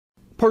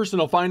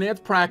Personal finance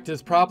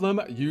practice problem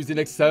using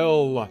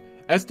Excel.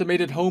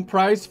 Estimated home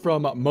price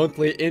from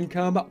monthly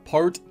income,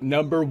 part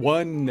number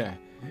 1.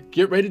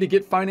 Get ready to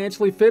get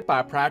financially fit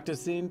by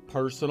practicing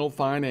personal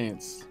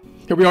finance.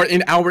 Here we are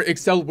in our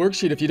Excel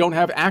worksheet. If you don't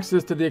have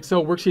access to the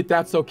Excel worksheet,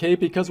 that's okay,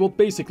 because we'll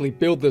basically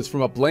build this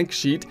from a blank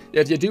sheet.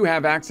 If you do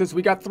have access,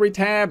 we got 3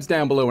 tabs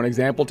down below: an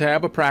example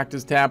tab, a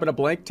practice tab, and a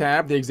blank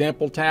tab. The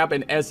example tab,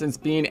 in essence,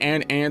 being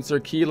an answer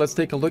key. Let's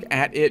take a look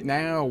at it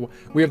now.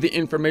 We have the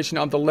information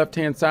on the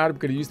left-hand side. We're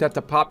going to use that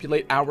to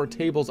populate our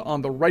tables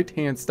on the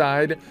right-hand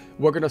side.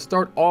 We're going to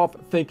start off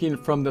thinking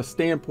from the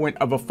standpoint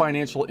of a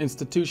financial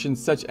institution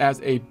such as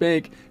a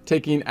bank,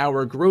 taking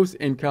our gross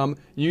income,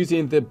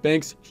 using the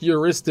bank's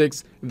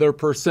heuristics, their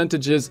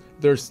percentages,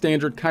 their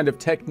standard kind of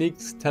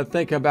techniques to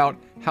think about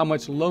how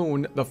much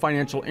loan the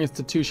financial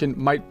institution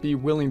might be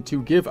willing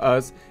to give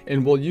us,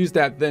 and we'll use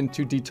that then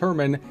to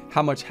determine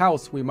how much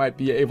house we might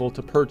be able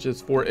to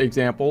purchase, for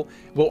example.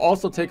 We'll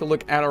also take a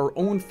look at our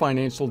own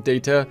financial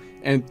data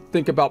and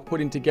think about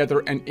putting together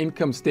an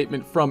income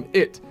statement from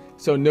it.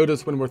 So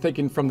notice, when we're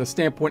thinking from the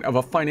standpoint of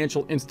a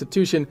financial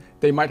institution,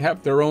 they might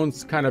have their own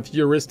kind of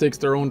heuristics,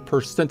 their own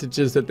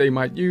percentages that they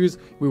might use.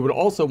 We would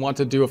also want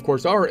to do, of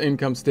course, our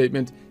income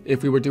statement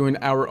if we were doing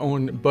our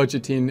own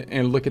budgeting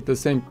and look at the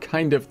same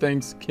kind of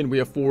things. Can we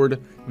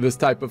afford this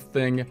type of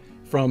thing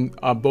from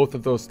both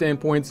of those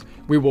standpoints?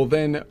 We will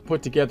then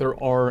put together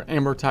our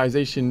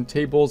amortization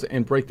tables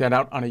and break that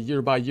out on a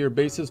year-by-year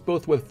basis,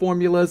 both with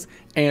formulas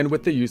and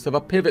with the use of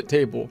a pivot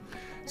table.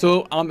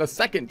 So on the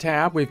second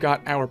tab, we've got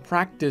our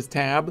practice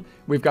tab.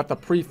 We've got the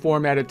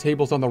pre-formatted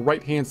tables on the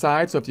right-hand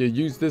side. So if you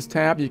use this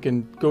tab, you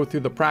can go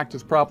through the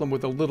practice problem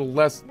with a little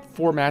less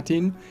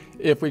formatting.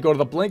 If we go to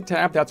the blank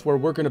tab, that's where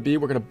we're going to be.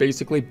 We're going to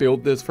basically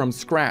build this from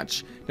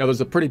scratch. Now,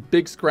 there's a pretty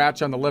big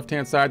scratch on the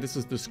left-hand side. This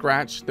is the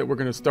scratch that we're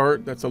going to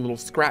start. That's a little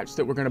scratch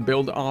that we're going to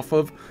build off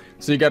of.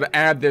 So you got to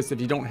add this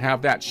if you don't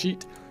have that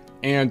sheet.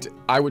 And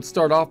I would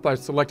start off by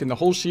selecting the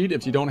whole sheet.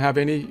 If you don't have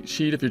any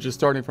sheet, if you're just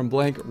starting from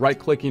blank,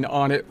 right-clicking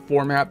on it,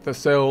 format the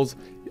cells.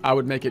 I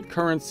would make it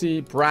currency,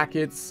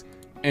 brackets,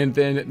 and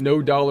then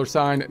no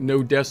 $sign,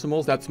 no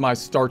decimals. That's my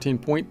starting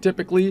point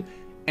typically.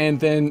 And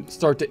then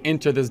start to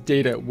enter this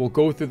data. We'll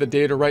go through the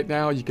data right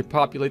now. You could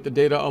populate the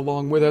data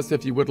along with us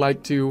if you would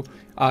like to,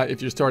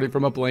 if you're starting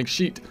from a blank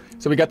sheet.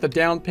 So we got the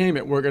down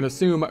payment. We're going to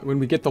assume when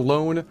we get the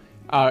loan,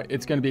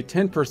 it's going to be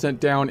 10%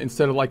 down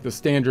instead of like the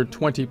standard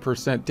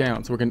 20%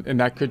 down. So and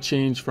that could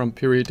change from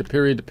period to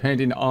period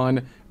depending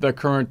on the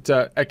current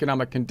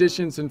economic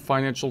conditions and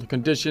financial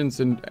conditions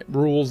and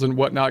rules and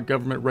whatnot,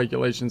 government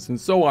regulations and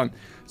so on.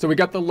 So we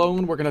got the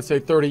loan. We're going to say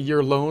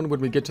 30-year loan.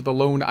 When we get to the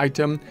loan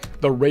item,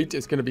 the rate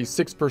is going to be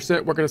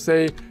 6%. We're going to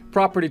say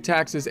property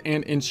taxes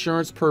and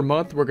insurance per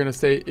month, we're going to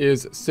say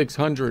is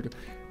 $600.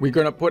 We're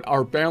going to put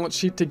our balance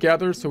sheet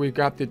together. So we've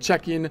got the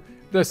checking,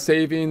 the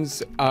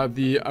savings,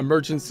 the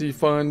emergency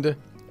fund,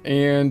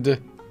 and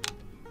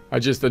I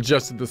just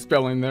adjusted the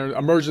spelling there.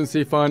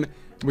 Emergency fund.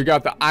 We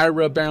got the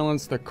IRA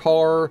balance, the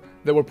car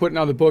that we're putting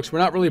on the books. We're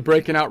not really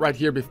breaking out right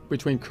here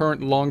between current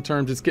and long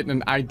term, just getting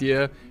an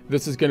idea.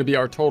 This is going to be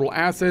our total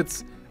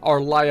assets, our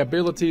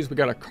liabilities. We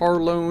got a car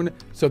loan.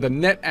 So the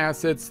net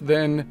assets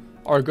then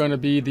are going to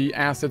be the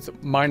assets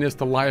minus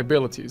the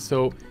liabilities.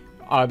 So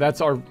that's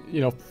our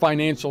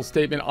financial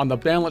statement on the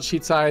balance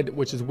sheet side,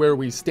 which is where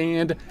we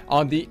stand.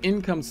 On the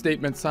income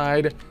statement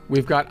side,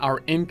 we've got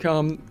our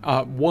income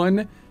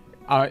one,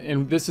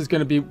 and this is going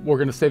to be, we're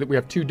going to say that we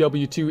have 2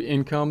 W-2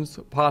 incomes,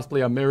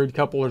 possibly a married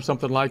couple or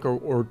something like,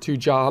 or 2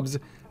 jobs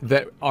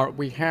that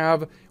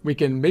we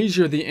can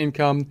measure the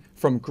income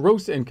from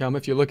gross income.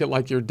 If you look at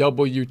like your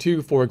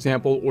W-2, for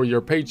example, or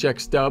your paycheck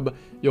stub,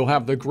 you'll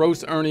have the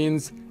gross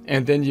earnings,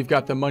 and then you've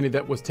got the money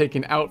that was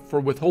taken out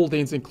for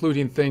withholdings,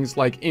 including things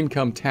like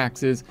income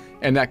taxes,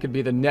 and that could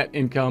be the net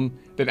income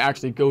that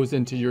actually goes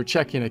into your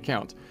checking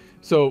account.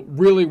 So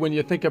really, when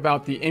you think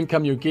about the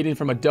income you're getting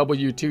from a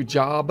W-2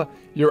 job,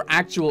 your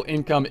actual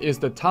income is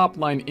the top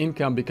line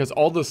income, because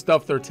all the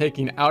stuff they're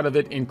taking out of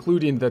it,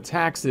 including the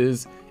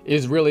taxes,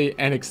 is really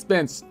an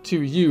expense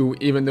to you,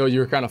 even though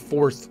you're kind of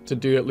forced to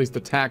do at least the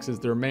taxes.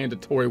 They're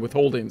mandatory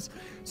withholdings.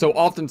 So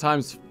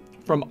oftentimes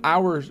from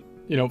our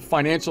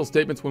financial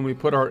statements, when we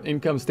put our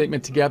income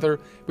statement together,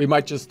 we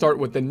might just start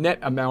with the net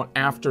amount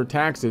after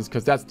taxes,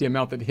 because that's the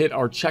amount that hit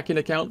our checking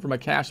account from a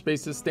cash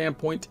basis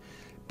standpoint.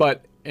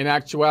 But in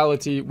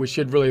actuality, we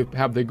should really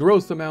have the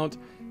gross amount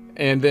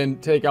and then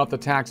take out the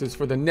taxes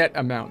for the net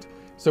amount.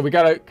 So we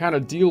got to kind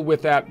of deal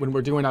with that when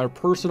we're doing our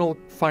personal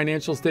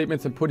financial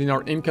statements and putting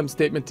our income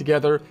statement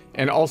together.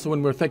 And also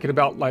when we're thinking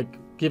about like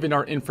giving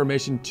our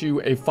information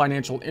to a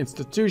financial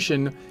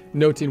institution,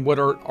 noting what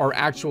our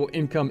actual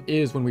income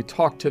is when we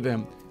talk to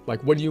them.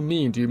 Like, what do you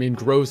mean? Do you mean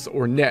gross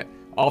or net?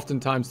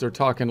 Oftentimes they're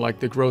talking like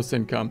the gross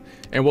income.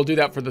 And we'll do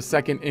that for the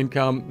second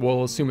income.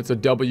 We'll assume it's a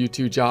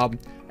W-2 job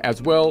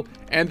as well.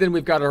 And then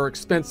we've got our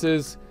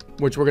expenses,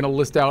 which we're going to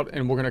list out,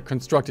 and we're going to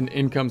construct an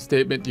income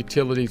statement: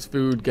 utilities,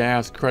 food,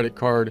 gas, credit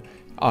card,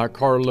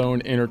 car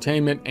loan,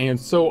 entertainment, and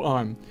so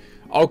on.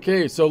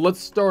 Okay, so let's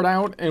start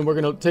out and we're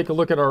going to take a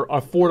look at our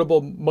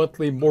affordable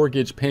monthly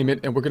mortgage payment,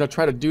 and we're going to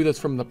try to do this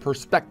from the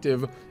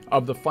perspective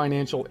of the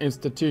financial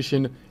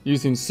institution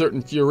using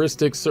certain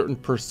heuristics, certain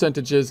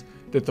percentages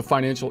that the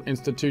financial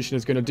institution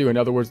is going to do. In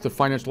other words, the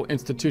financial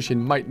institution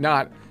might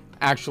not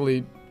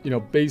actually,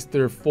 base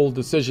their full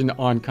decision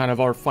on kind of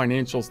our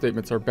financial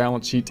statements, our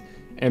balance sheet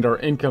and our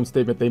income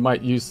statement. They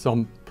might use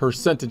some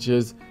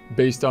percentages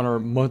based on our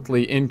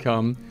monthly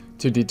income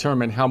to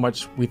determine how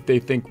much they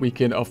think we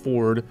can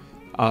afford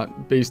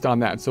based on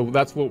that. So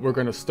that's what we're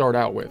going to start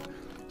out with.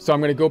 So I'm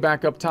going to go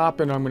back up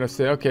top and I'm going to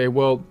say, okay,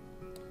 well,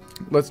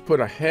 let's put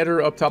a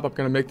header up top. I'm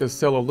going to make this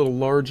cell a little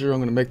larger. I'm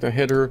going to make the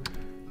header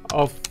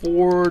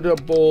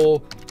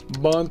affordable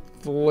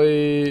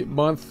monthly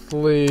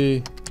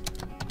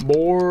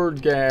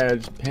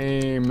mortgage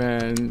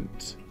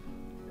payment.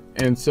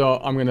 And so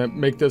I'm going to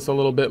make this a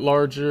little bit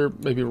larger,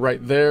 maybe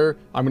right there.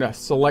 I'm going to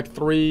select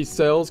 3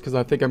 cells because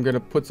I think I'm going to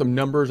put some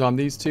numbers on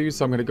these 2.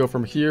 So I'm going to go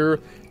from here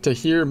to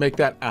here, make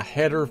that a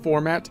header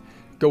format,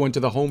 go into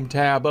the home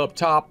tab up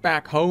top,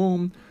 back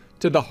home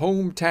to the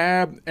home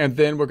tab, and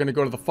then we're going to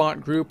go to the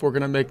font group. We're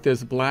going to make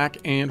this black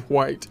and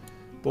white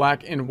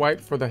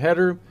for the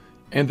header.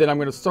 And then I'm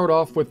going to start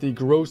off with the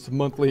gross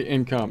monthly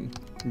income,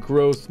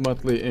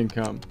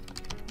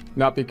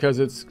 not because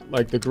it's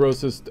like the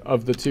grossest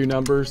of the 2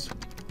 numbers,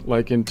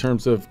 like in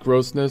terms of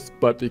grossness,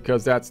 but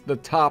because that's the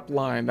top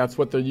line. That's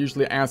what they're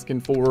usually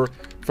asking for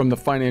from the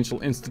financial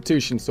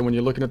institution. So when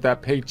you're looking at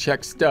that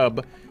paycheck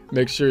stub,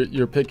 make sure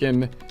you're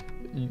picking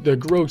the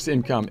gross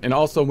income. And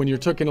also when you're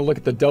taking a look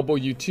at the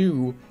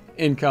W-2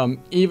 income,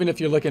 even if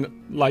you're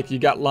looking like you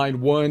got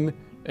line 1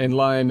 and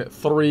line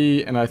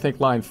 3 and I think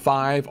line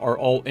 5 are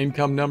all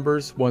income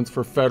numbers. One's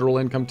for federal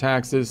income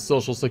taxes,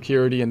 Social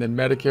Security, and then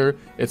Medicare.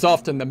 It's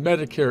often the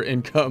Medicare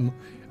income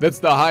that's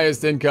the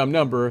highest income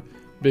number,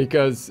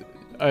 because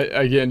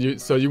again,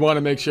 you want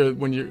to make sure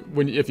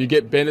if you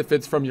get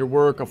benefits from your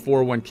work, a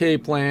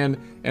 401k plan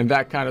and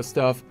that kind of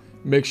stuff,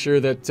 make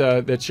sure that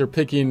that you're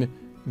picking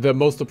the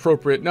most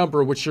appropriate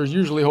number, which you're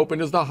usually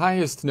hoping is the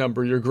highest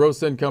number, your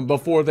gross income,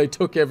 before they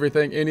took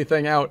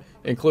anything out,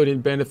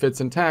 including benefits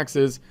and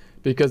taxes,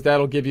 because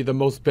that'll give you the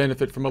most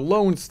benefit from a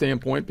loan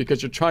standpoint,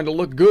 because you're trying to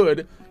look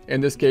good.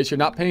 In this case, you're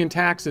not paying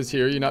taxes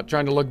here. You're not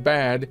trying to look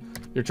bad.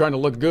 You're trying to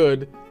look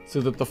good, so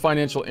that the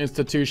financial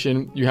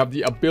institution, you have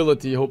the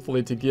ability,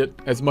 hopefully, to get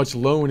as much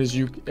loan as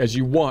you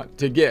want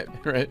to get,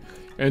 right?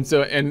 And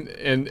so,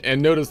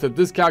 and notice that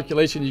this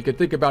calculation, you could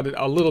think about it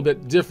a little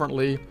bit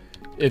differently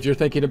if you're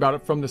thinking about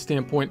it from the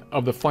standpoint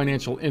of the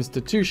financial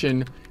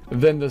institution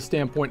than the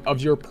standpoint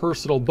of your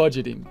personal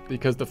budgeting,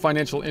 because the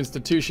financial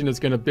institution is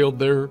going to build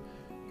their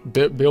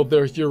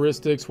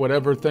heuristics,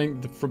 whatever thing,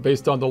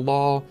 based on the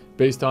law,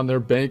 based on their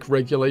bank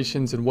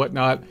regulations and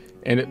whatnot,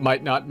 and it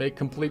might not make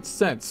complete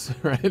sense,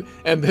 right?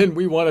 And then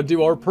we want to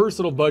do our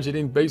personal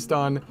budgeting based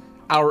on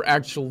our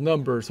actual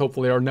numbers,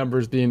 hopefully our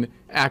numbers being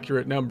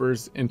accurate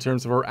numbers in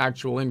terms of our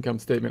actual income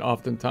statement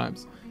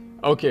oftentimes.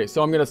 Okay,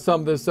 so I'm going to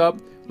sum this up.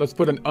 Let's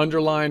put an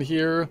underline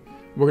here.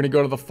 We're going to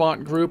go to the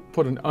font group,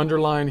 put an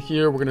underline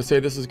here. We're going to say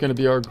this is going to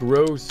be our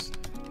gross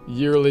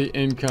yearly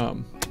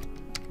income.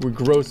 We're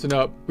grossing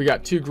up. We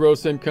got 2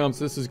 gross incomes.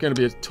 This is going to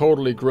be a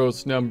totally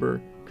gross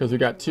number because we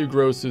got 2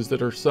 grosses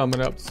that are summing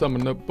up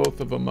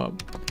both of them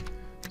up.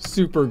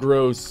 Super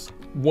gross,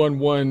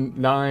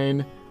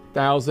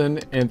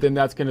 119,000, and then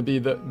that's going to be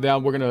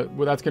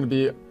that's going to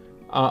be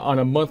on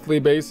a monthly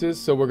basis.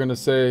 So we're going to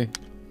say,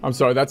 I'm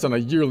sorry, that's on a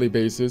yearly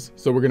basis.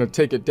 So we're going to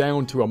take it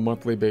down to a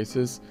monthly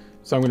basis.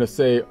 So I'm going to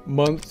say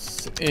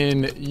months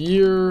in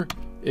year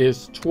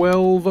is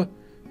 12.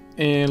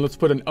 And let's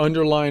put an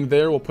underline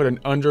there. We'll put an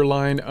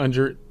underline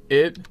under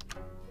it.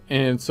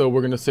 And so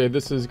we're going to say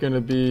this is going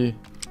to be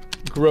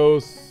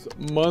gross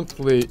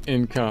monthly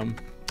income.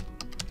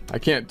 I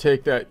can't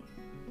take that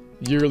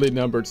yearly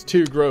number. It's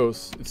too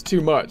gross. It's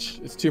too much.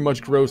 It's too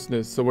much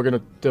grossness. So we're going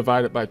to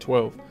divide it by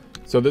 12.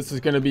 So this is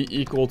going to be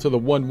equal to the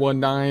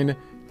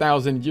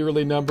 119,000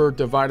 yearly number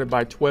divided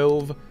by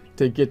 12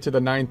 to get to the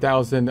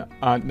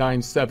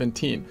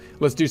 9,917.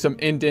 Let's do some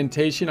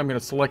indentation. I'm going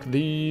to select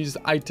these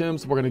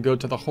items. We're going to go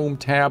to the home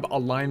tab,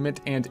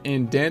 alignment and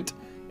indent,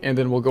 and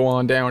then we'll go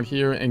on down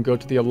here and go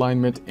to the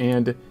alignment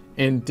and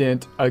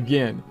indent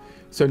again.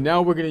 So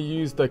now we're going to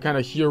use the kind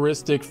of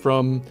heuristic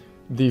from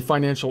the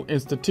financial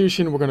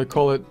institution. We're going to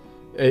call it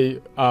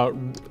we're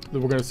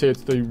going to say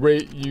it's the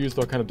rate used.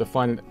 I'll kind of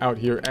define it out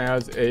here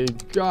as a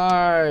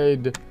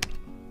guideline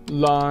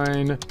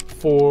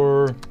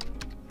for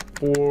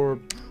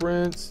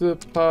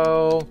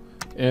principal,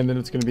 and then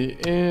it's going to be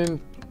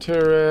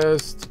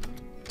interest,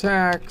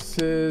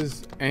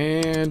 taxes,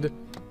 and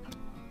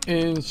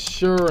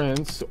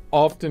insurance,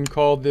 often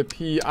called the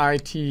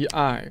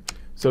PITI.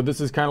 So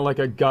this is kind of like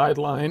a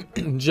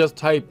guideline, just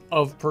type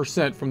of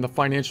percent from the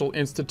financial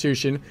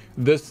institution.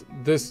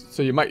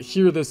 So you might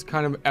hear this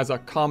kind of as a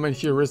common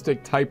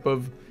heuristic type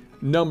of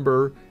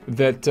number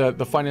that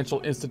the financial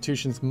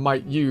institutions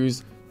might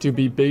use to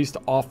be based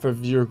off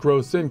of your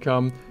gross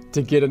income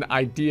to get an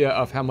idea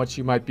of how much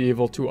you might be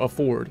able to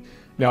afford.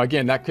 Now,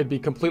 again, that could be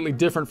completely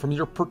different from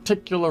your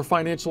particular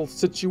financial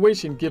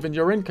situation given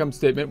your income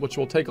statement, which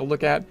we'll take a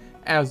look at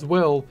as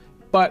well.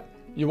 But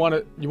you want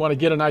to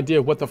get an idea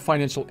of what the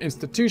financial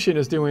institution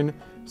is doing,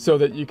 so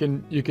that you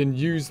can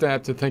use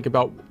that to think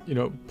about,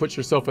 put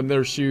yourself in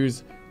their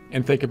shoes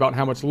and think about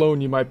how much loan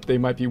they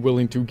might be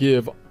willing to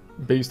give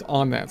based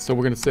on that. So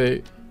I'm going to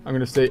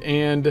say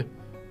and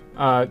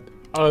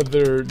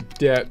other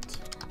debt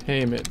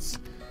payments.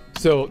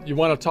 So you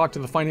want to talk to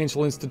the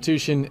financial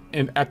institution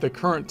and at the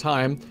current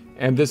time,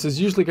 and this is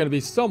usually going to be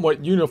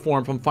somewhat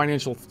uniform from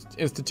financial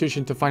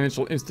institution to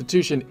financial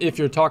institution. If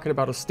you're talking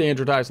about a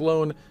standardized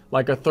loan,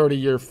 like a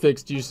 30-year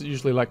fixed,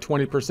 usually like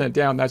 20%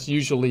 down, that's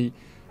usually,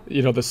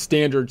 the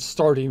standard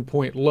starting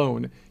point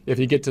loan. If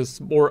you get to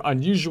more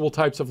unusual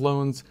types of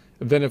loans,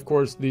 then of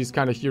course these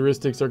kind of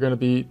heuristics are going to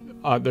be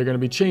they're going to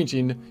be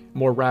changing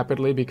more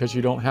rapidly because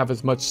you don't have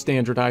as much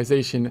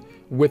standardization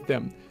with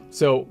them.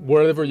 So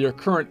whatever your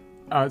current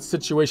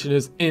situation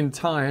is in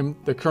time,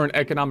 the current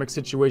economic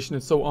situation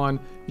and so on,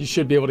 you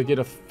should be able to get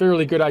a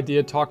fairly good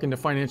idea talking to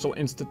financial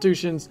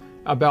institutions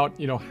about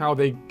how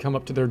they come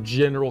up to their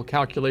general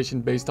calculation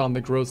based on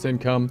the gross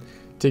income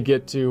to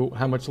get to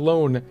how much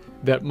loan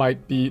that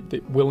might be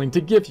willing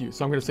to give you.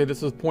 So I'm going to say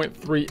this is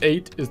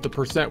 0.38 is the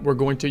percent we're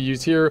going to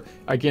use here.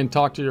 Again,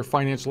 talk to your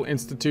financial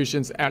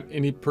institutions at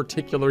any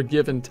particular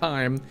given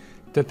time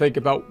to think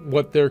about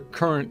what their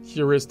current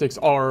heuristics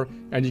are,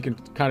 and you can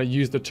kind of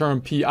use the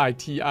term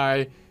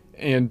PITI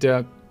and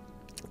go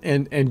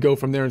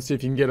from there and see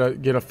if you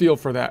can get a feel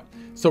for that.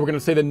 So we're going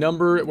to say the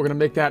number, we're going to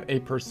make that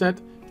a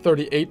percent,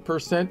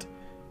 38%.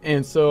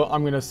 And so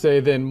I'm going to say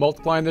then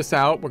multiplying this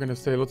out, we're going to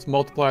say let's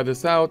multiply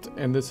this out,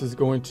 and this is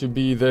going to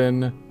be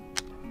then,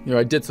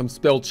 I did some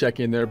spell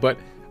check in there, but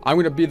I'm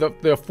going to be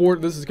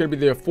this is going to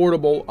be the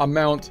affordable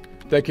amount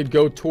that could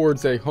go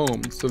towards a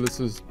home. So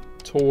this is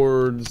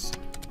towards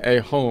a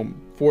home,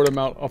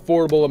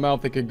 affordable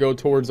amount that could go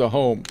towards a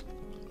home.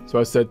 So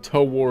I said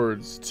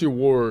towards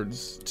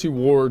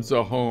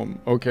a home.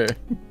 Okay,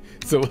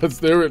 so let's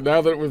do it now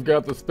that we've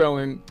got the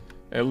spelling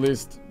at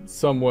least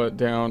somewhat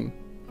down.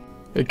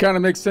 It kind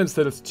of makes sense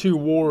that it's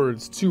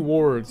towards.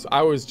 I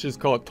always just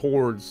call it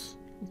towards,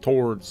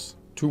 towards.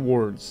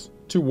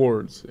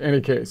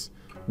 Any case,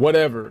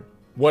 whatever.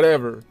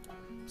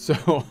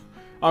 So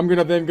I'm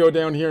gonna then go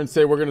down here and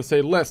say we're gonna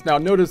say less. Now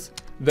notice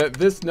that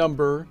this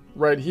number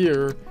right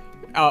here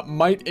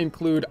might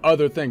include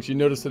other things. You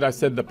notice that I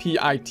said the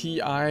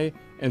PITI,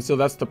 and so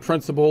that's the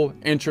principal,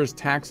 interest,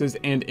 taxes,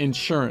 and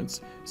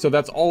insurance. So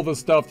that's all the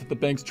stuff that the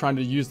bank's trying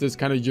to use this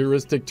kind of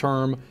heuristic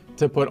term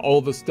to put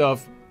all the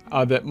stuff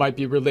that might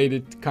be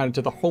related kind of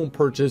to the home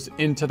purchase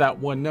into that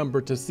one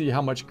number to see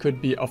how much could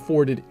be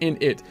afforded in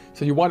it.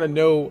 So you want to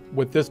know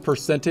with this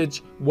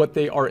percentage what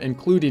they are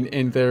including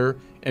in there,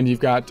 and you've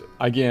got,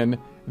 again,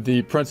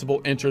 the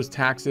principal, interest,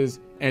 taxes,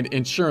 and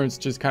insurance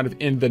just kind of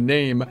in the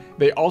name.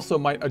 They also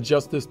might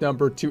adjust this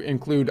number to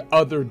include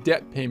other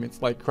debt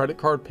payments like credit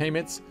card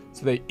payments.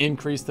 So they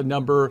increase the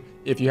number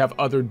if you have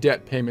other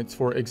debt payments,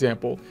 for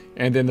example.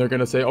 And then they're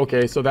going to say,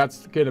 okay, so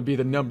that's going to be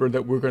the number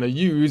that we're going to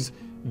use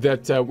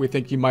that we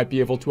think you might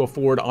be able to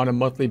afford on a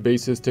monthly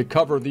basis to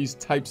cover these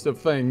types of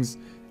things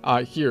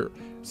here.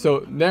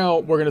 So now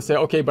we're going to say,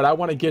 okay, but I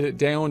want to get it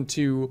down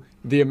to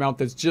the amount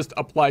that's just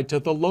applied to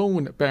the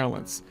loan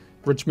balance,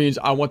 which means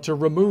I want to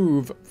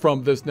remove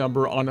from this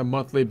number on a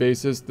monthly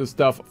basis the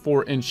stuff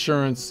for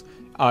insurance,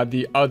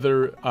 the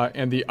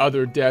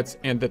other debts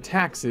and the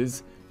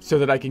taxes, so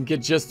that I can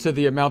get just to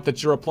the amount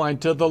that you're applying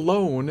to the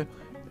loan.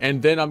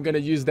 And then I'm going to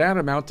use that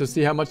amount to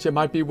see how much you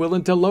might be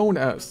willing to loan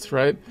us,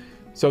 right?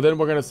 So then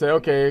we're going to say,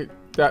 okay,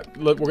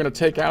 we're going to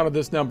take out of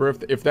this number,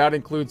 if that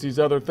includes these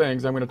other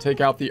things, I'm going to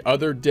take out the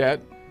other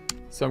debt.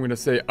 So I'm going to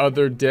say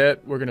other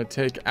debt, we're going to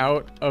take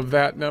out of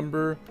that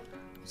number.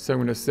 So I'm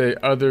going to say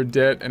other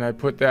debt, and I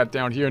put that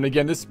down here. And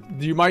again, this,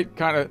 you might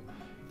kind of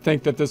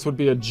think that this would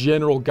be a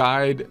general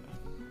guide,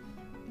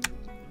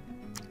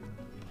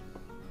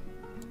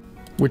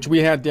 which we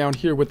had down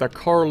here with the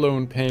car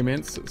loan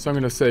payments. So I'm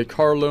going to say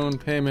car loan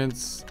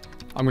payments,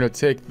 I'm going to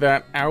take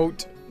that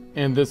out,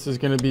 and this is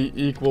going to be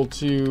equal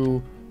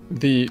to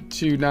the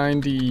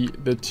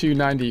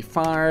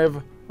 295.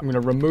 I'm going to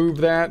remove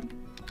that.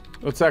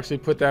 Let's actually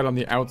put that on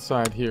the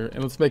outside here,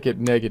 and let's make it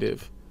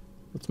negative.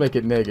 Let's make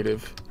it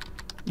negative.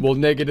 We'll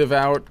negative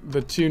out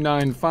the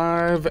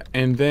 295,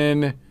 and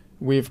then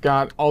we've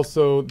got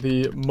also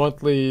the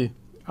monthly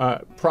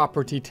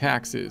property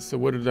taxes. So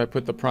what did I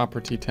put the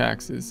property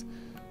taxes?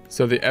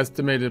 So the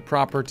estimated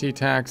property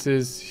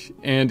taxes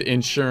and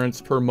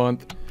insurance per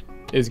month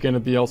is going to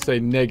be, I'll say,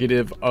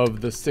 negative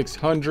of the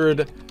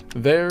 600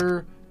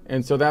 there.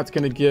 And so that's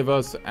going to give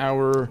us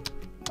our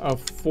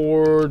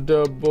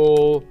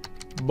affordable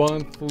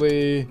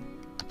monthly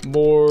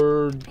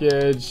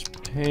mortgage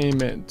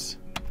payment.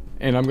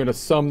 And I'm going to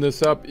sum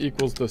this up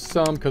equals the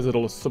sum, because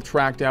it'll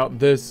subtract out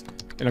this,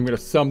 and I'm going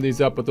to sum these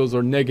up, but those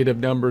are negative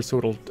numbers, so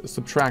it'll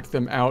subtract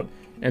them out.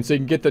 And so you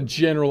can get the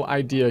general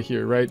idea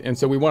here, right? And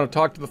so we want to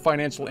talk to the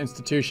financial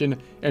institution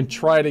and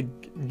try to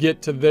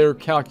get to their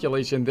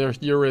calculation, their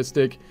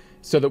heuristic,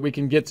 so that we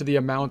can get to the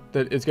amount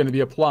that is going to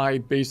be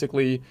applied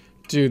basically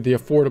to the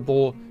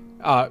affordable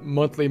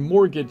monthly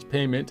mortgage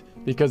payment,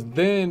 because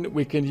then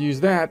we can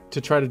use that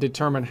to try to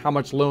determine how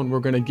much loan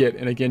we're going to get.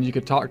 And again, you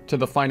could talk to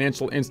the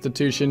financial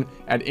institution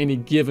at any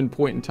given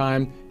point in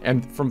time,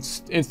 and from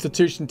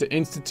institution to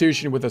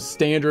institution with a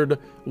standard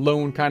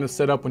loan kind of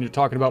setup. When you're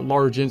talking about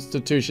large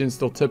institutions,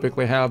 they'll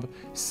typically have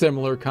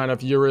similar kind of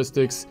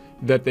heuristics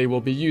that they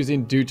will be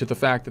using due to the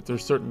fact that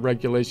there's certain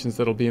regulations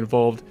that'll be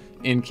involved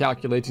in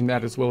calculating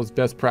that, as well as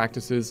best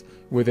practices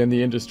within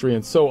the industry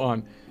and so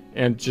on,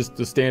 and just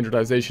the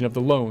standardization of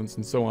the loans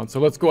and so on. So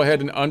let's go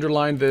ahead and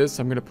underline this.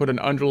 I'm going to put an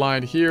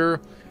underline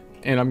here,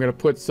 and I'm going to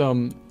put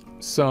some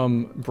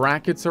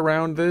brackets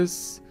around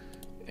this,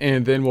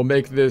 and then we'll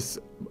make this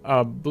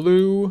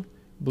blued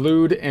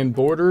and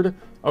bordered.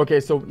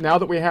 Okay, so now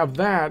that we have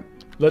that,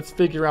 let's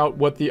figure out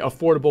what the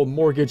affordable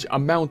mortgage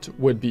amount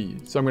would be.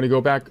 So I'm going to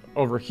go back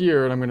over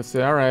here, and I'm going to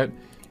say, all right,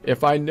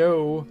 if I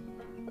know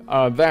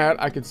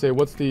that, I could say,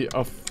 what's the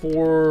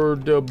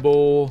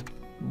affordable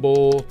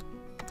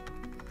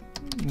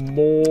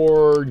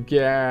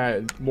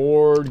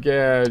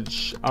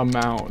mortgage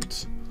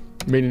amount?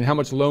 Meaning, how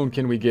much loan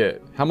can we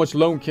get? How much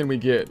loan can we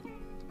get?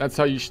 That's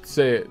how you should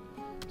say it.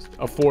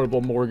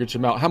 Affordable mortgage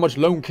amount. How much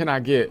loan can I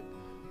get?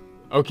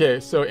 Okay,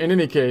 so in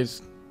any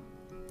case,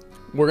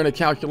 we're going to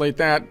calculate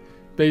that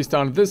based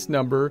on this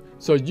number.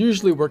 So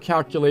usually we're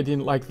calculating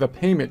like the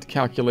payment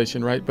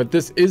calculation, right? But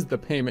this is the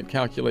payment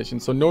calculation.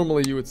 So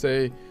normally you would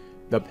say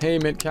the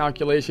payment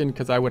calculation,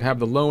 because I would have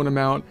the loan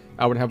amount,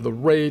 I would have the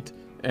rate,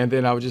 and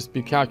then I would just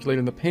be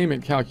calculating the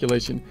payment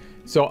calculation.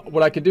 So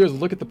what I could do is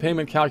look at the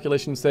payment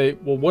calculation and say,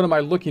 well, what am I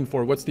looking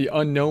for? What's the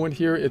unknown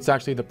here? It's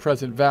actually the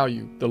present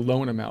value, the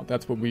loan amount.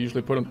 That's what we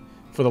usually put in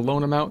for the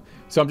loan amount.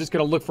 So I'm just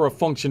going to look for a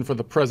function for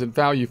the present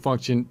value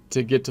function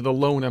to get to the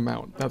loan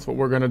amount. That's what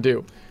we're going to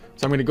do.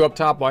 So I'm going to go up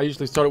top. Well, I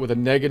usually start it with a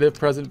negative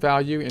present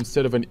value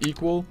instead of an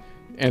equal,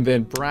 and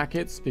then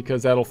brackets,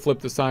 because that'll flip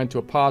the sign to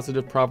a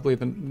positive. Probably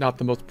not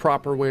the most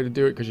proper way to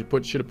do it, because you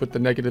should have put the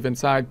negative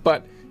inside,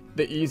 but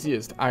the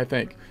easiest, I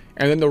think.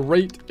 And then the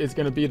rate is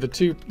going to be the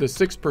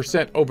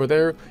 6% over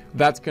there.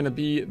 That's going to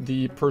be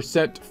the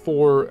percent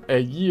for a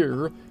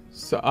year.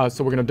 So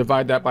we're going to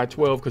divide that by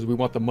 12 because we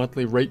want the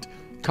monthly rate,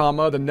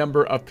 comma, the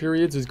number of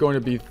periods is going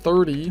to be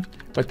 30,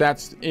 but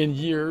that's in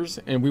years,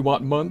 and we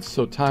want months,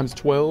 so times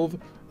 12,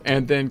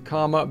 and then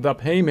comma, the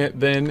payment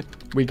then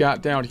we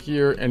got down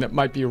here, and it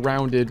might be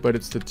rounded, but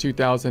it's the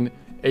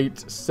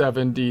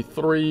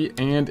 2,873,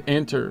 and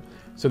enter.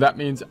 So that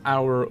means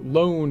our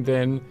loan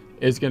then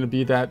is going to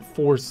be that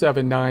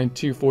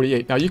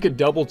 479,248. Now you could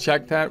double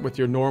check that with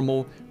your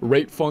normal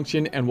rate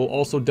function, and we'll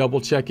also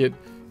double check it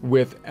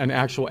with an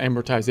actual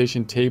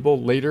amortization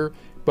table later.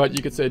 But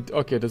you could say,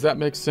 okay, does that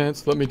make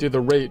sense? Let me do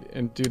the rate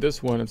and do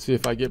this one and see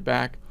if I get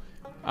back.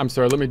 I'm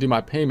sorry, let me do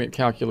my payment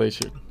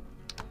calculation,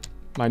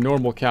 my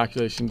normal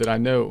calculation that I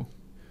know,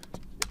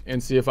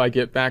 and see if I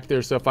get back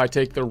there. So if I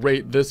take the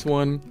rate, this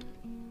one,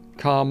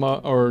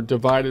 comma, or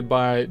divided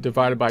by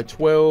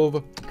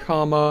 12,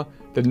 comma,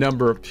 the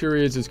number of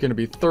periods is going to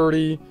be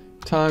 30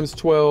 times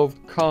 12,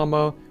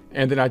 comma,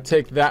 and then I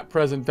take that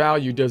present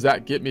value. Does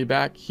that get me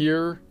back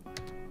here?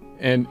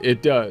 And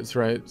it does,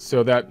 right?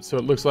 So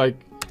it looks like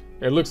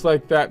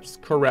that's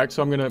correct.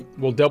 So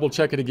we'll double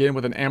check it again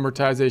with an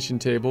amortization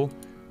table.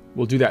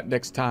 We'll do that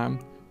next time.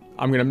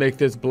 I'm going to make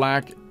this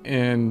black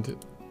and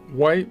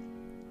white.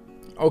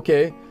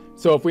 Okay.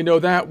 So if we know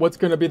that, what's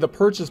going to be the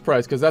purchase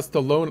price? Because that's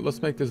the loan.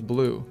 Let's make this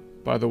blue,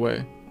 by the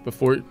way,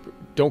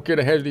 don't get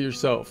ahead of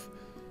yourself.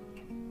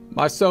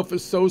 Myself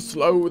is so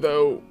slow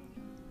though.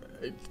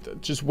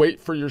 Just wait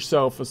for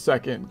yourself a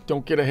second.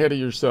 Don't get ahead of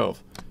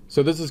yourself.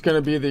 So this is going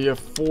to be the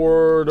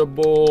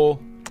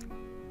affordable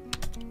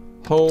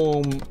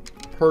home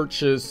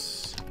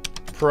purchase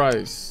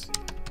price.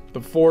 The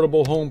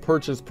affordable home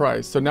purchase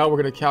price. So now we're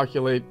going to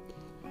calculate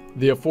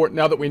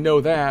now that we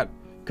know that,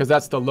 because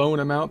that's the loan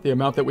amount, the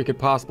amount that we could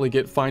possibly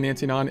get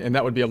financing on, and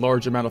that would be a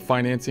large amount of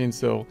financing.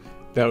 So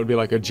that would be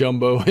like a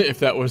jumbo if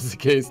that was the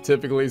case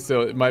typically. So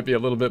it might be a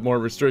little bit more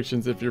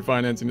restrictions if your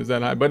financing is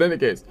that high. But in any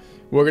case,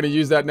 we're going to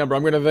use that number.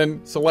 I'm going to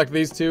then select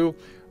these two.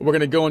 We're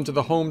going to go into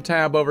the home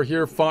tab over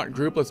here, font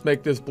group. Let's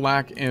make this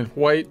black and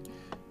white.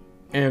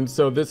 And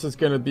so this is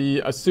going to be,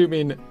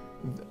 assuming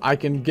I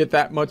can get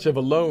that much of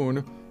a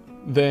loan,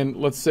 then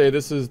let's say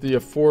this is the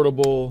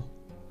affordable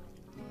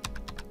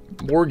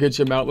mortgage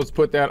amount. Let's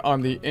put that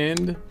on the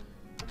end.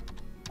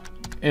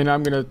 And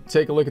I'm going to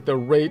take a look at the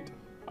rate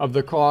of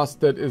the cost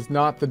that is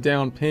not the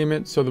down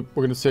payment. So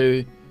we're going to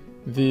say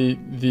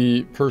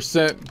the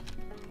percent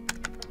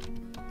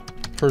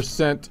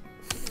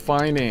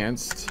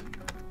financed.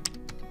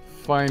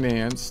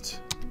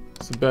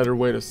 It's a better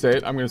way to say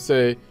it. I'm going to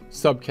say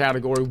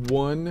subcategory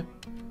 1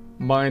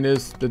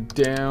 minus the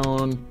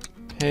down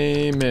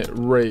payment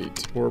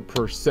rate, or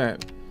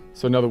percent.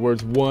 So in other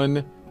words,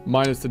 1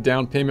 minus the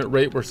down payment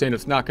rate. We're saying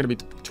it's not going to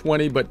be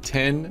 20 but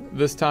 10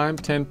 this time,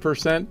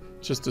 10%,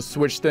 just to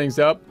switch things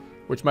up.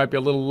 which might be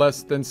a little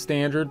less than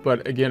standard,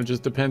 but again, it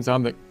just depends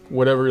on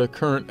whatever the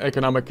current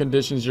economic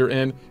conditions you're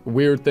in.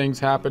 Weird things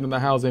happen in the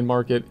housing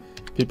market.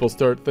 People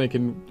start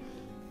thinking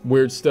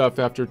weird stuff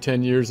after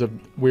 10 years of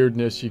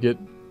weirdness. You get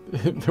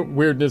the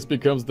weirdness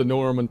becomes the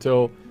norm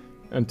until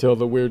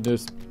the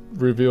weirdness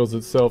reveals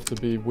itself to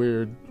be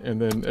weird, and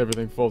then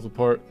everything falls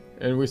apart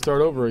and we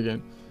start over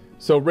again.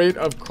 So rate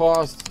of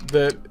cost,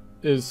 that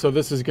is, so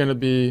this is going to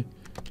be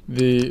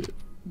the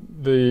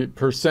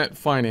percent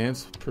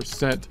financed,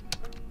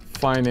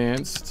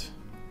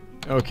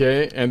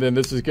 okay, and then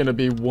this is going to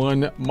be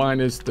 1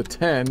 minus the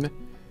 10,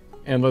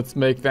 and let's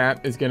make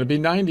that is going to be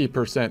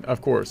 90%,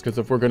 of course, because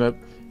if we're going to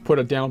put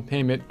a down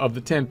payment of the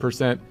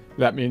 10%,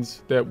 that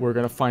means that we're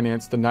going to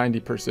finance the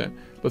 90%.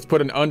 Let's put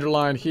an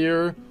underline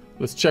here.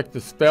 Let's check the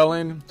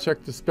spelling.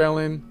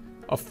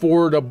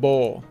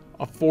 Affordable.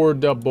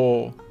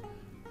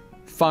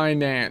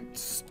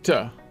 Financed.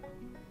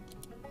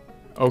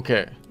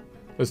 Okay.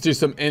 Let's do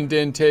some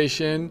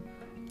indentation.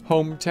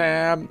 Home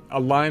tab,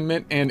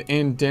 alignment and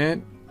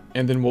indent.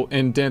 And then we'll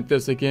indent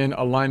this again,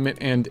 alignment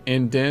and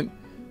indent.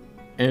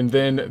 And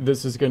then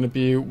this is going to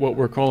be what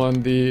we're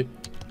calling the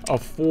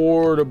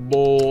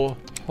affordable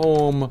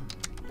home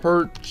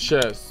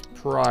purchase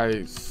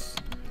price.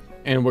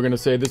 And we're going to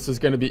say this is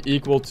going to be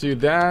equal to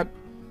that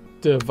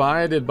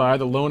divided by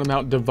the loan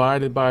amount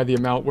divided by the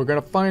amount we're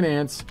going to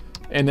finance.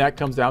 And that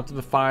comes out to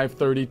the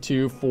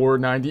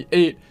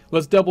 $532,498.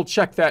 Let's double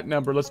check that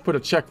number. Let's put a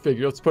check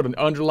figure. Let's put an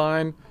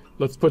underline.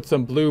 Let's put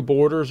some blue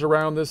borders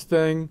around this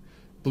thing.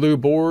 Blue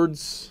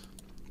boards.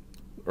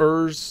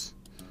 And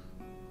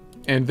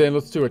then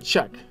let's do a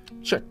check.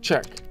 Check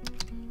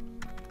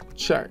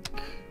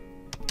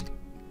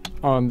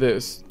on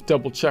this.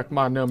 Double check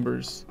my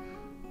numbers.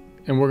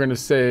 And we're going to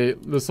say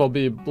this will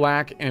be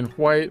black and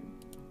white.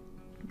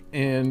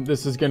 And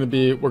this is going to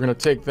be, we're going to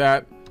take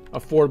that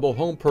affordable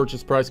home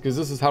purchase price, because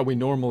this is how we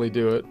normally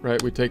do it,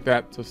 right? We take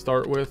that to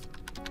start with,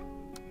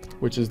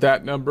 which is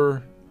that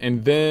number.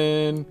 And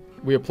then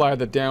we apply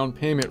the down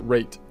payment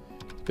rate.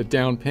 The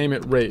down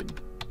payment rate.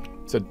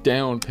 It's a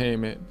down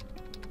payment.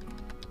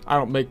 I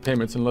don't make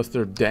payments unless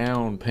they're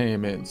down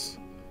payments.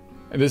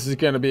 And this is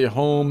going to be a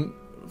home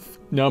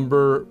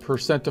number,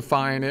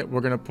 percentifying it.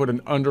 We're going to put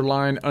an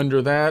underline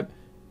under that.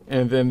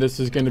 And then this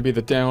is going to be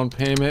the down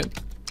payment,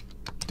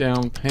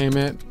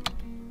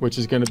 which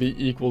is going to be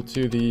equal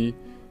to the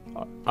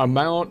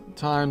amount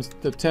times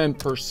the 10.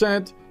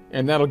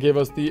 And that'll give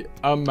us the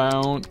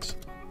amount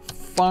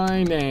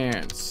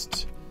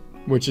financed,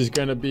 which is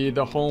going to be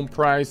the home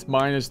price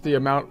minus the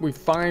amount we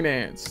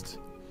financed.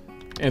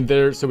 And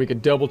there, so we can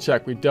double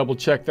check. We double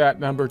check that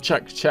number.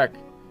 Check.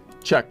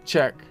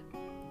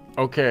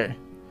 Okay.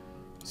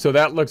 So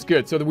that looks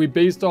good. So that we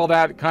based all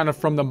that kind of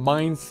from the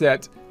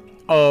mindset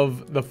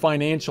of the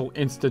financial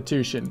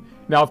institution.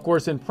 Now, of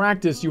course, in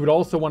practice, you would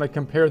also want to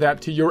compare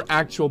that to your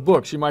actual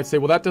books. You might say,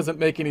 well, that doesn't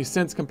make any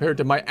sense compared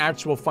to my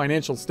actual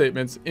financial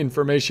statements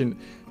information.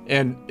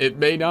 And it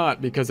may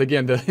not, because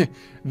again,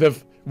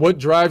 what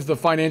drives the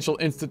financial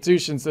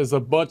institutions is a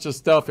bunch of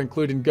stuff,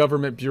 including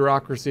government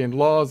bureaucracy and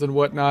laws and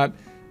whatnot,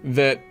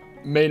 that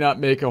may not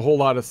make a whole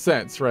lot of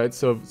sense, right?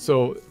 So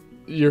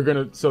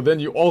then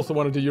you also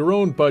want to do your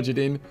own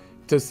budgeting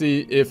to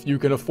see if you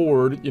can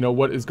afford,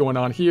 what is going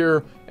on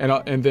here,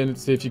 and then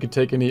see if you can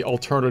take any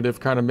alternative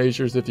kind of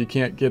measures if you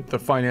can't get the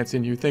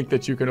financing you think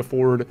that you can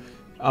afford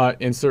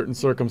in certain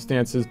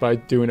circumstances by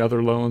doing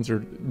other loans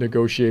or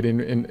negotiating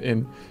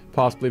in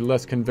possibly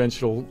less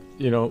conventional,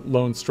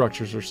 loan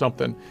structures or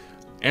something.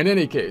 In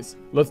any case,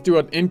 let's do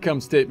an income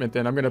statement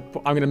then. I'm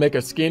gonna make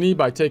a skinny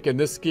by taking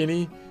this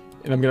skinny,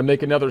 and I'm gonna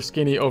make another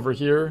skinny over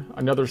here,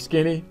 another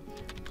skinny.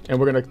 And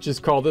we're going to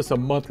just call this a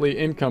monthly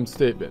income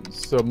statement.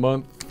 So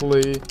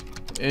monthly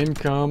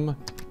income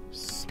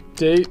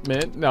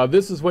statement. Now,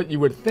 this is what you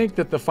would think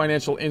that the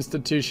financial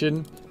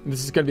institution, and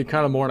this is going to be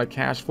kind of more on a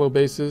cash flow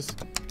basis.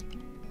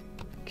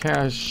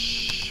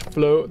 Cash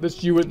flow.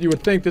 This you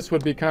would think this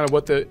would be kind of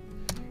what the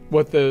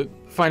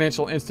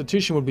financial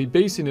institution would be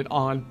basing it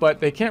on,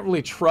 but they can't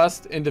really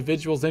trust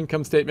individuals'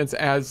 income statements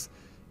as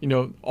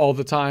all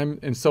the time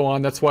and so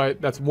on. That's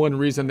one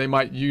reason they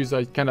might use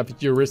a kind of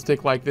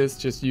heuristic like this,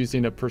 just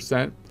using a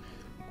percent.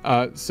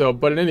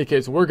 But in any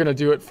case, we're going to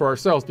do it for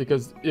ourselves,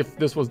 because if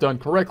this was done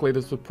correctly,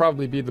 this would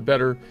probably be the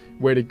better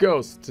way to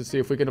go to see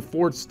if we can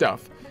afford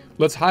stuff.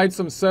 Let's hide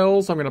some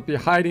cells. I'm going to be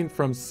hiding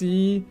from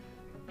C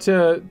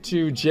to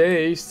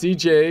J.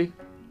 CJ.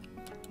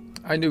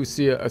 I knew a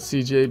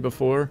CJ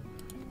before.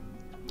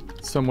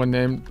 Someone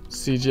named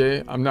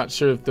CJ. I'm not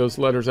sure if those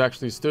letters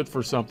actually stood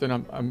for something.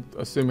 I'm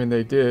assuming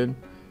they did,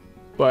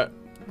 but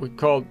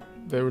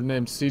they were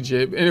named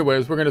CJ.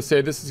 Anyways, we're going to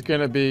say this is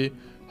going to be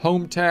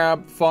home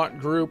tab, font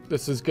group.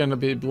 This is going to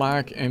be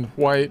black and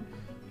white.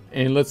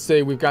 And let's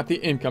say we've got the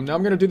income. Now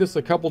I'm going to do this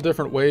a couple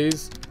different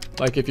ways.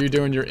 Like if you're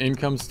doing your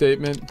income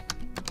statement,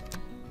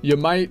 you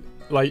might,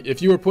 like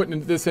if you were putting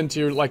this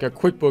into like a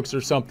QuickBooks or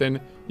something,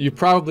 you'd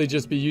probably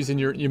just be using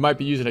you might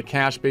be using a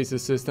cash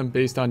basis system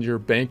based on your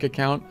bank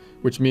account,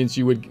 which means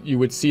you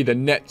would see the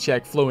net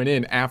check flowing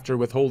in after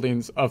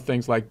withholdings of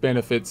things like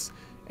benefits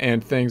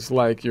and things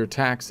like your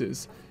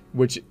taxes,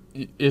 which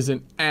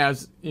isn't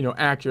as,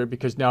 accurate,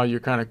 because now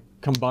you're kind of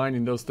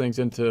combining those things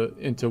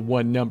into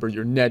one number.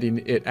 You're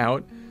netting it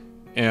out.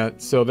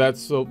 And so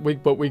let's do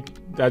it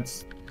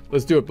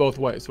both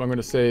ways. So I'm going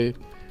to say,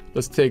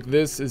 let's take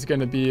this is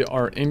going to be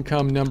our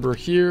income number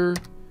here,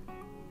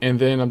 and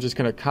then I'm just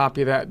going to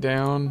copy that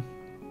down.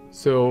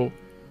 So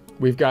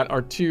we've got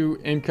our two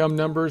income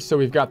numbers. So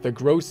we've got the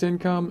gross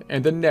income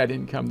and the net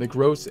income, the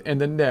gross and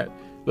the net.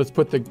 Let's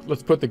put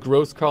the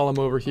gross column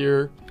over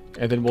here,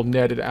 and then we'll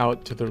net it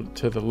out to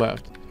the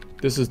left.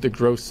 This is the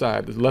gross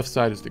side. The left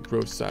side is the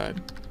gross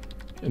side,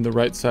 and the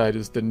right side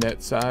is the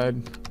net side.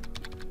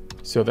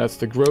 So that's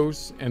the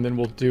gross, and then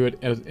we'll do it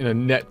in a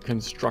net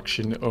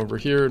construction over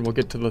here, and we'll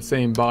get to the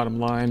same bottom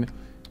line,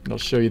 and I'll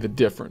show you the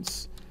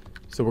difference.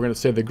 So we're going to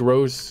say the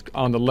gross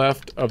on the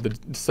left of the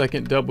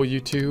second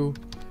W2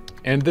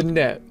 and the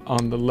net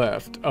on the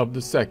left of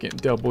the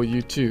second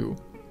W2.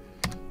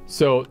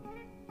 So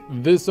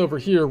this over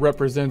here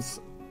represents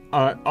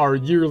our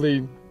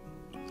yearly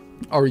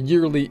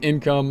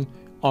income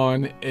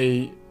on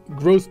a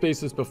gross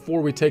basis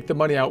before we take the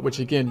money out, which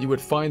again, you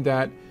would find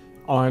that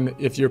on,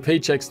 if your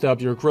paycheck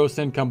stub, your gross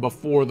income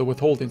before the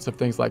withholdings of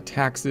things like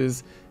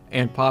taxes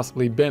and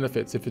possibly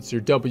benefits. If it's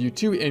your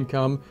W2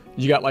 income,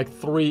 you got like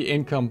 3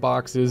 income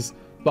boxes.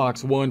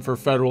 Box 1 for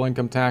federal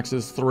income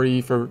taxes,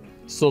 3 for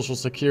Social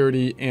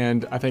Security,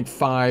 and I think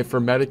 5 for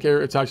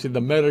Medicare. It's actually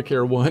the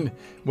Medicare one,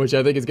 which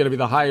I think is going to be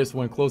the highest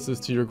one,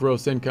 closest to your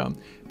gross income.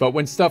 But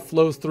when stuff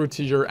flows through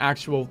to your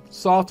actual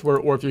software,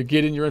 or if you're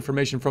getting your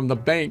information from the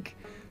bank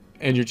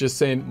and you're just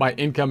saying my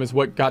income is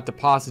what got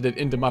deposited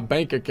into my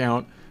bank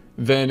account,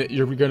 then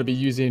you're going to be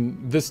using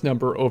this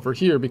number over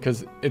here,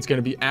 because it's going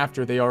to be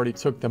after they already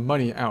took the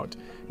money out.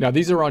 Now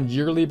these are on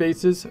yearly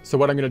basis, so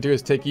what I'm going to do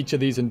is take each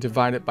of these and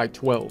divide it by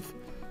 12.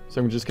 So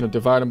I'm just going to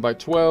divide them by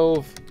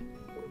 12.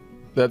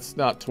 That's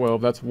not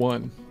 12, that's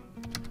 1.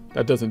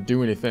 That doesn't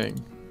do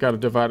anything. Got to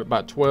divide it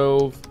by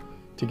 12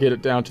 to get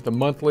it down to the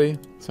monthly.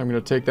 So I'm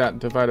going to take that and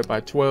divide it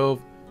by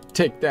 12.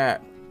 Take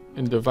that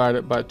and divide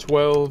it by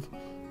 12.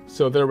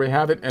 So there we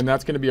have it, and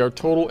that's going to be our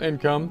total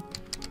income.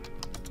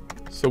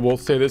 So we'll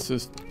say this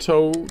is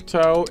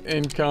total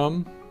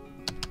income,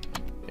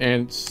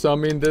 and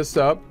summing this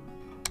up.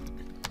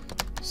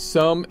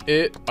 Sum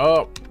it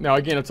up. Now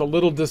again, it's a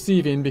little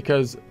deceiving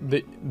because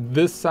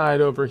this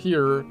side over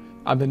here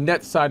on the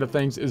net side of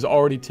things is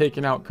already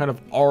taking out kind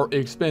of our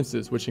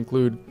expenses, which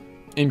include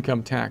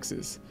income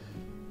taxes.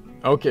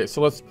 Okay,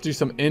 so let's do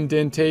some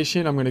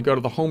indentation. I'm going to go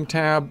to the Home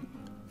tab,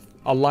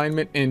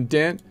 Alignment,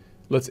 Indent.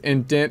 Let's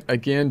indent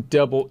again,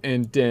 double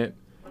indent.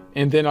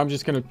 And then I'm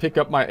just going to pick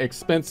up my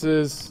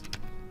expenses,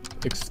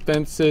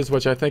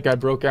 which I think I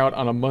broke out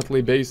on a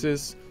monthly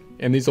basis.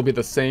 And these will be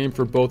the same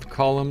for both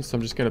columns. So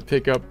I'm just going to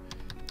pick up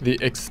the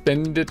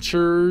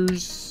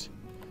expenditures,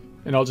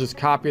 and I'll just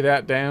copy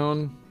that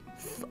down,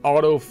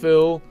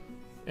 autofill,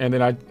 and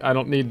then I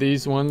don't need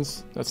these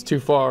ones. That's too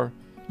far.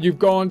 You've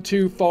gone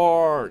too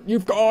far.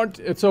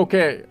 It's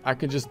okay. I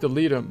can just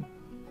delete them.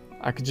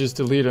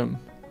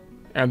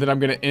 And then I'm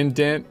going to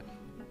indent,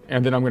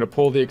 and then I'm going to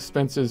pull the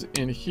expenses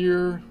in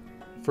here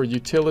for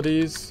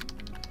utilities,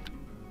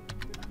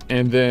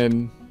 and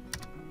then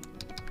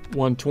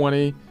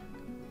 120,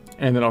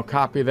 and then I'll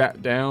copy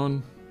that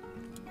down,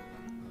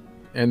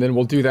 and then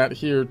we'll do that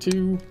here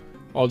too.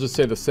 I'll just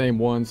say the same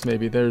ones.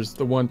 Maybe there's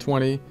the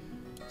 120.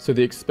 So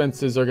the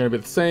expenses are going to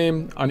be the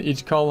same on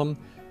each column.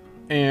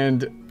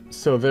 And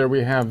so there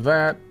we have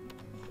that.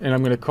 And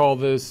I'm going to call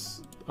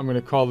this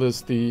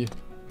the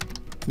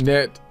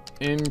net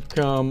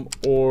income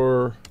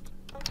or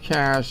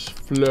cash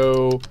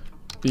flow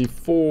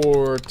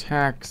before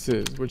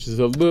taxes, which is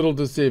a little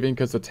deceiving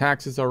because the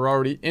taxes are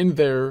already in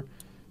there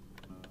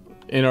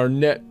in our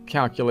net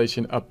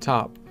calculation up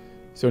top.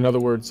 So in other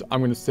words, I'm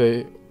going to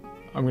say,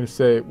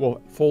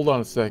 well, hold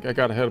on a sec. I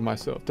got ahead of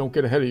myself. Don't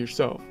get ahead of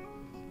yourself.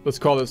 Let's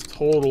call this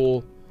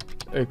total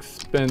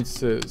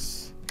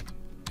expenses.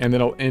 And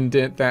then I'll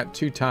indent that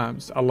 2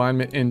 times.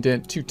 Alignment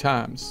indent 2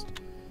 times.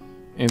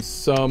 And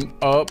sum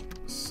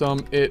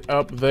it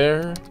up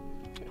there.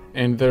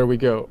 And there we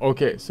go.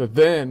 Okay, so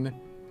then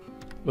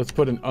let's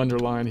put an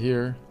underline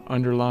here.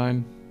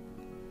 Underline.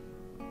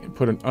 And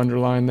put an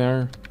underline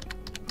there.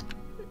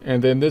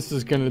 And then this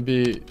is going to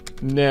be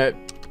net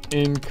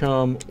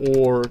income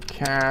or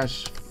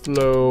cash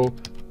flow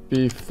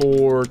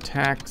before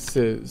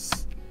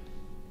taxes,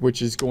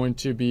 which is going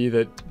to be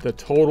the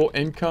total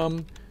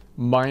income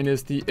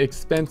minus the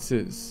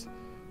expenses.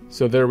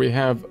 So there we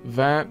have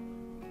that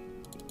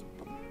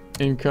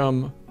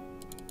income,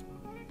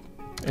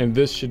 and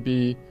this should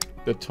be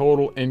the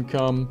total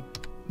income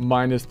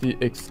minus the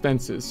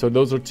expenses. So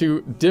those are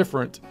 2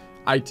 different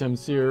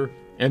items here.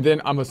 And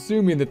then I'm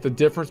assuming that the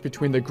difference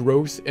between the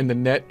gross and the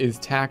net is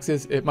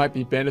taxes. It might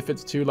be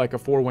benefits too, like a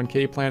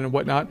 401k plan and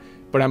whatnot,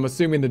 but I'm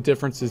assuming the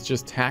difference is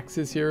just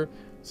taxes here.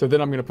 So then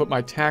I'm going to put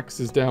my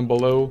taxes down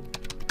below,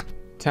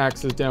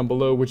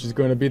 which is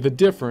going to be the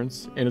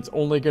difference, and it's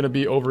only going to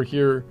be over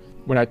here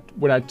when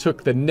I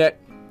took the net.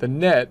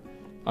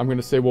 I'm going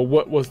to say, well,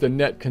 what was the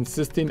net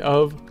consisting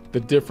of? the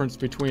difference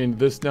between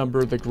this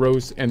number, the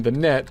gross, and the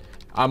net,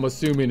 I'm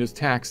assuming is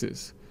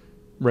taxes,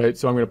 right?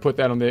 So I'm going to put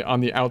that on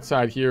the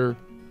outside here.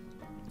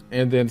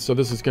 And then, so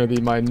this is going to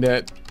be my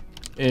net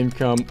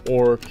income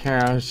or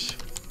cash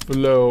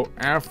flow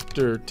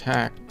after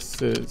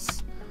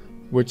taxes,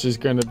 which is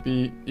going to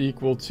be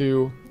equal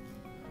to,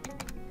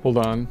 hold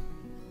on,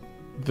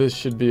 this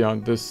should be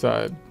on this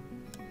side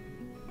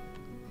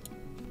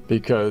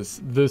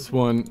because this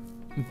one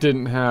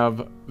didn't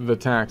have the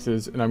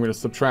taxes, and I'm going to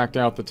subtract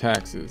out the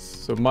taxes.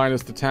 So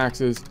minus the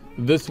taxes.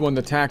 This one,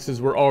 the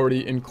taxes were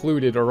already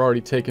included or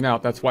already taken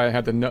out. That's why I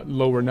had the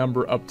lower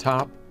number up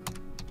top.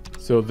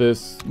 So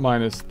this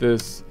minus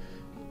this,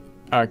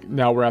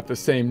 now we're at the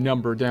same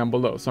number down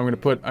below. So I'm going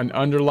to put an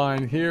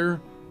underline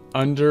here,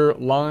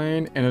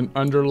 underline, and an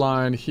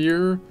underline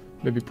here.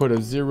 Maybe put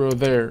a 0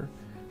 there.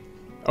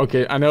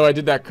 Okay, I know I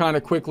did that kind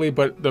of quickly,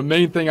 but the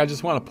main thing I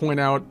just want to point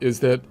out is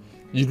that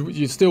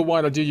you still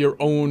want to do your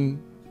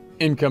own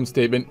income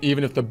statement,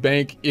 even if the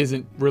bank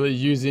isn't really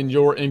using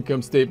your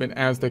income statement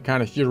as the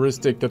kind of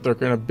heuristic that they're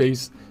going to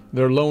base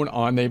their loan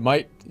on. They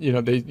might,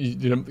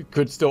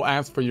 could still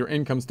ask for your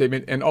income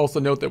statement. And also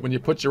note that when you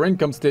put your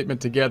income statement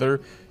together,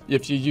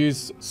 if you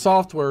use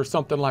software or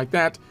something like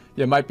that,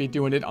 you might be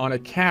doing it on a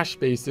cash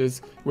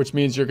basis, which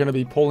means you're going to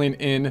be pulling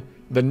in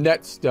the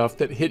net stuff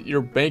that hit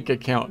your bank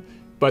account.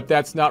 But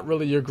that's not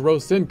really your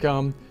gross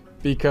income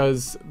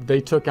because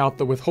they took out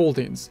the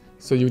withholdings.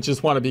 So you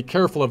just want to be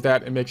careful of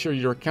that and make sure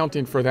you're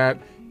accounting for that.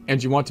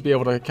 And you want to be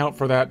able to account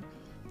for that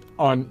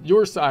on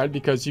your side,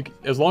 because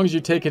as long as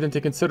you take it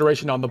into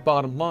consideration on the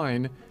bottom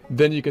line,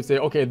 then you can say,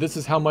 okay, this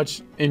is how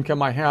much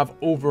income I have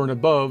over and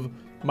above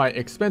my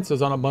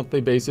expenses on a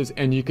monthly basis.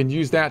 And you can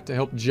use that to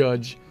help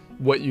judge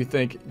what you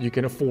think you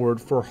can afford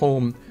for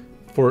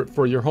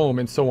your home,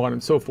 and so on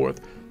and so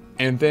forth.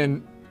 And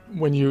then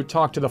when you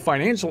talk to the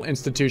financial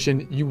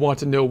institution, you want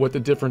to know what the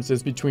difference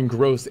is between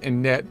gross and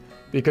net,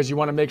 because you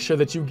want to make sure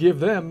that you give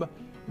them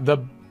the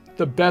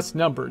best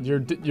number.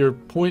 Your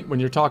point when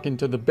you're talking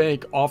to the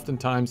bank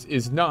oftentimes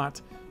is not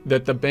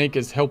that the bank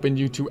is helping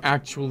you to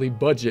actually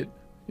budget,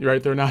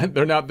 right? They're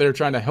not there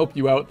trying to help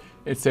you out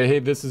and say, hey,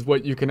 this is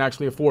what you can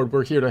actually afford.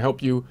 We're here to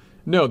help you.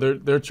 No,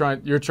 you're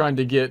trying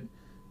to get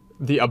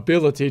the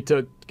ability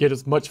to get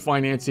as much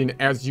financing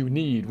as you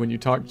need when you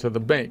talk to the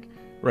bank.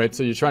 Right,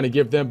 so you're trying to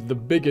give them the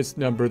biggest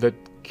number that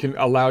can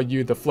allow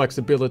you the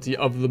flexibility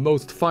of the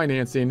most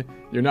financing.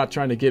 You're not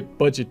trying to get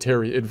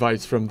budgetary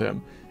advice from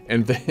them.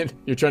 And then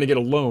you're trying to get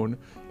a loan.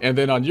 And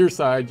then on your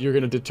side, you're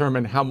going to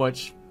determine how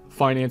much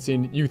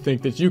financing you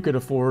think that you could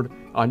afford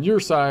on your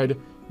side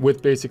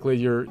with basically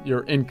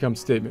your income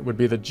statement would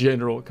be the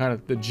general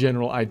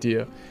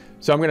idea.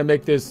 So I'm going to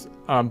make this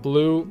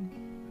blue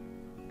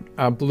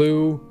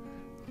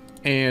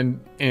and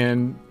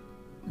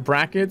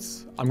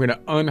brackets. I'm going to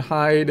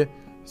unhide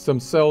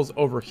some cells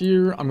over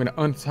here. I'm going to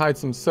unhide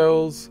some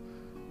cells.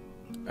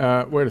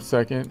 Wait a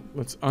second.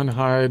 Let's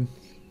unhide.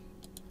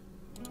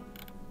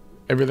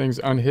 Everything's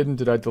unhidden.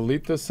 Did I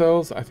delete the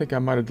cells? I think I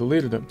might have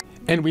deleted them.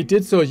 And we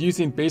did so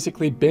using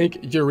basically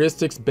bank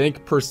heuristics,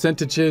 bank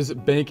percentages,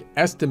 bank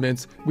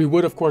estimates. We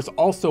would, of course,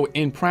 also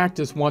in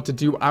practice want to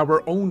do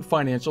our own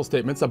financial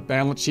statements, a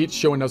balance sheet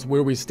showing us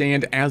where we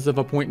stand as of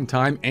a point in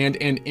time, and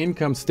an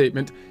income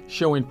statement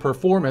showing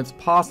performance,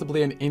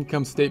 possibly an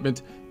income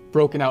statement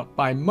broken out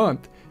by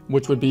month,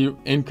 which would be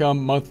income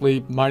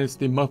monthly minus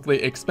the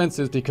monthly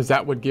expenses, because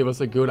that would give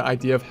us a good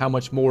idea of how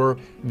much more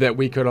that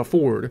we could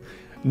afford.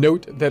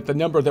 Note that the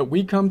number that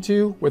we come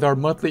to with our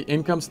monthly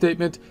income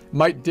statement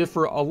might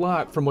differ a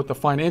lot from what the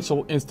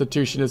financial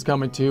institution is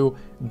coming to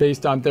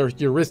based on their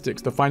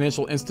heuristics. The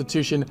financial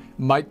institution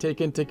might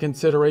take into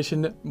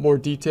consideration more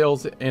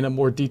details and a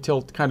more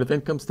detailed kind of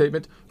income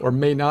statement, or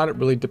may not. It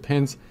really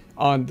depends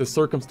on the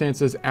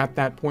circumstances at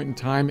that point in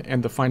time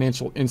and the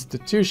financial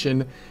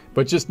institution.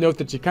 But just note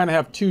that you kind of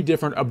have two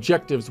different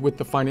objectives with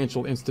the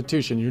financial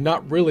institution. You're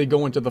not really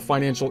going to the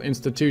financial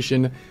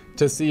institution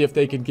to see if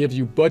they can give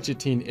you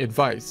budgeting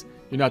advice.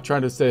 You're not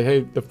trying to say,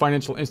 hey, the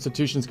financial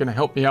institution is going to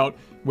help me out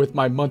with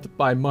my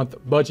month-by-month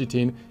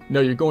budgeting.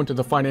 No, you're going to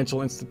the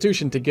financial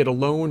institution to get a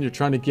loan. You're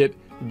trying to get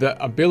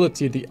the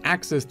ability, the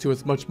access to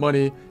as much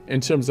money in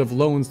terms of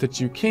loans that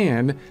you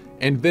can,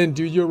 and then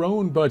do your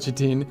own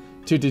budgeting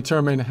to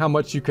determine how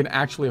much you can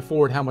actually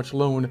afford, how much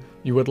loan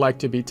you would like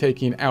to be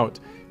taking out.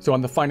 So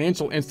on the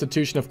financial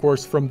institution, of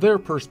course, from their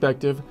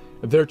perspective,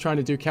 they're trying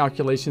to do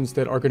calculations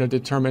that are going to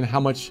determine how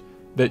much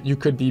that you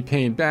could be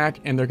paying back,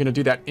 and they're going to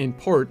do that in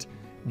part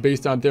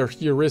based on their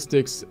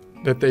heuristics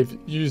that they've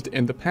used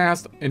in the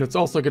past. And it's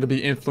also going to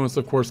be influenced,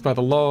 of course, by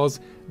the laws,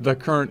 the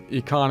current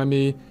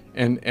economy,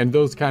 and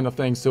those kind of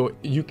things. So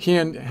you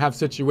can have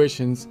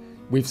situations,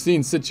 we've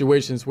seen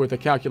situations where the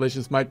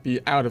calculations might be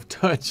out of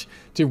touch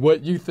to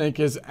what you think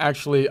is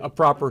actually a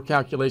proper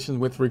calculation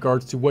with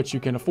regards to what you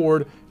can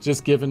afford,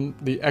 just given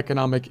the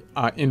economic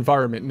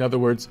environment. In other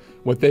words,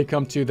 what they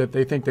come to that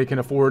they think they can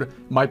afford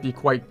might be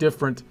quite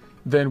different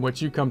than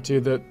what you come to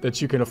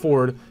that you can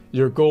afford.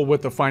 Your goal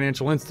with the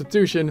financial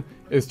institution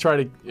is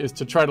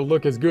to try to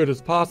look as good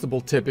as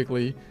possible,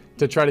 typically,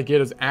 to try to get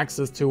us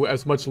access to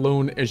as much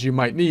loan as you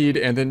might need,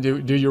 and then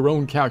do your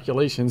own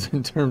calculations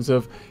in terms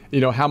of,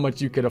 how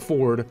much you could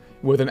afford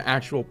with an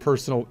actual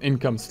personal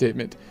income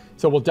statement.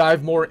 So we'll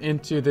dive more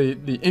into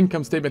the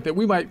income statement that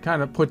we might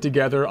kind of put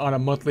together on a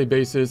monthly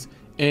basis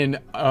in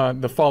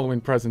the following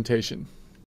presentation.